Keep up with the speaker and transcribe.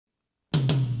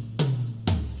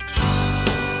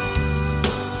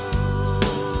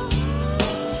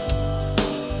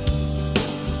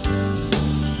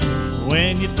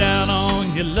when you're down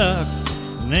on your luck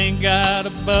and ain't got a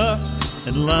buck.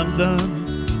 In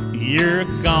London, you're a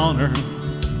goner.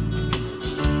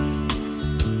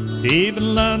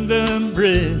 Even London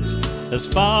Bridge has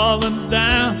fallen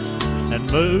down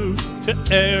and moved to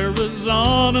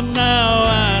Arizona. Now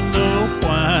I know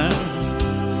why.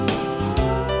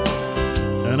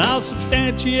 And I'll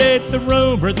substantiate the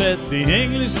rumor that the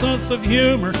English sense of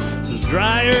humor is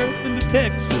drier than the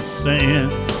Texas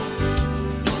sand.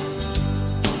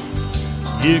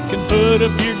 You can put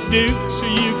up your dukes or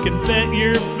you can bet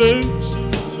your boots.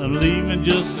 I'm leaving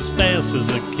just as fast as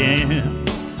I can.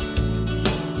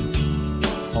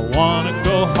 I wanna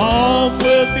go home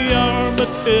with the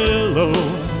armadillo.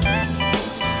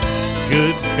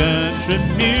 Good country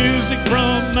music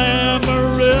from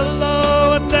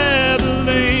Amarillo and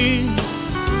Abilene.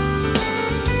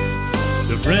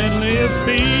 The friendliest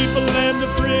people and the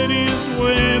prettiest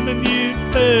women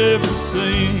you've ever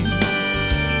seen.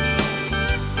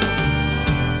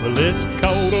 Well, it's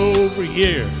cold over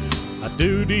here, I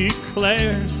do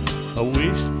declare. I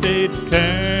wish they'd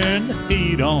turn the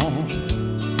heat on.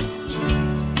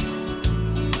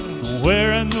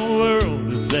 Where in the world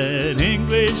is that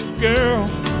English girl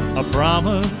I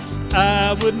promised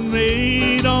I would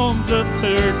meet on the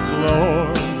 3rd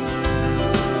floor?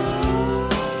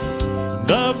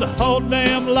 And of the whole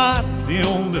damn lot, the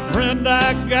only friend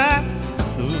I got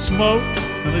is a smoke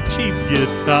and a cheap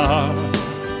guitar.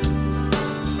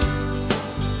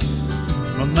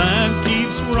 My mind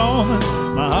keeps roaming,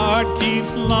 my heart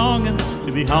keeps longing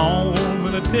to be home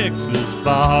in a Texas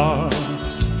bar.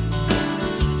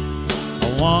 I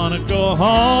wanna go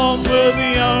home with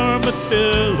the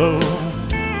armadillo.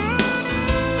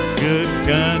 Good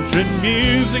country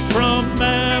music from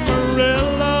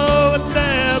Amarillo and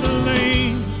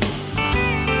Abilene.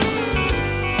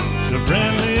 The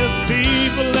friendliest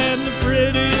people and the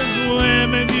prettiest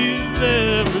women you've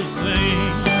ever seen.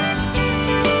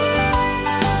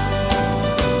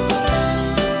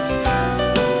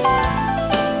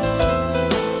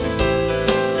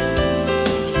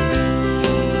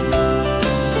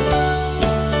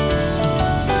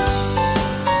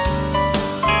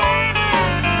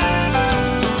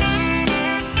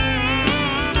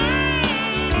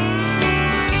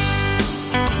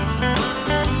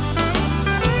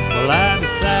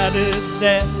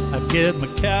 That I'd get my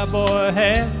cowboy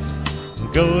hat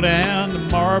and go down to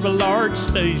Marble Arch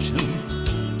Station.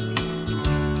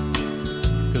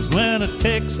 'Cause when a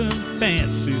Texan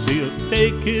fancies, he'll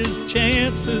take his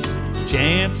chances.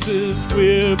 Chances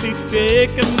will be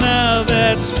taken, now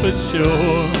that's for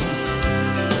sure.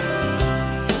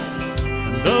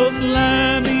 And those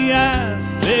limey eyes,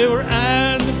 they were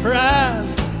eyeing the prize.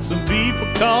 Some people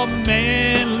call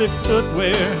manly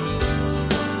footwear.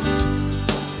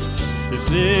 They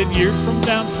said you're from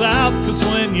down south, 'cause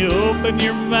when you open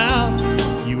your mouth,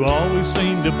 you always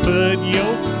seem to put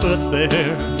your foot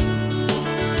there.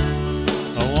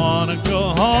 I wanna go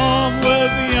home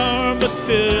with the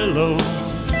armadillo.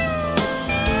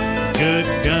 Good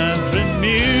country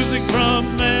music from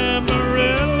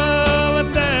Amarillo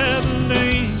and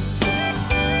Abilene.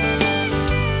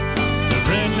 The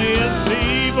friendliest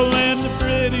people and the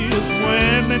prettiest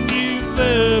women you've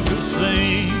ever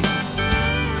seen.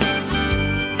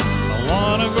 I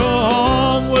wanna go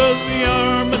home with the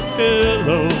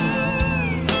armadillo.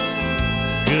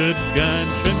 Good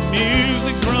country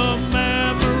music from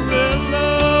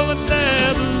Amarillo and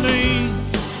Abilene.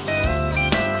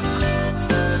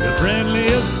 The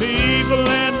friendliest people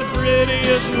and the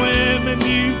prettiest women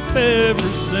you've ever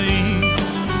seen.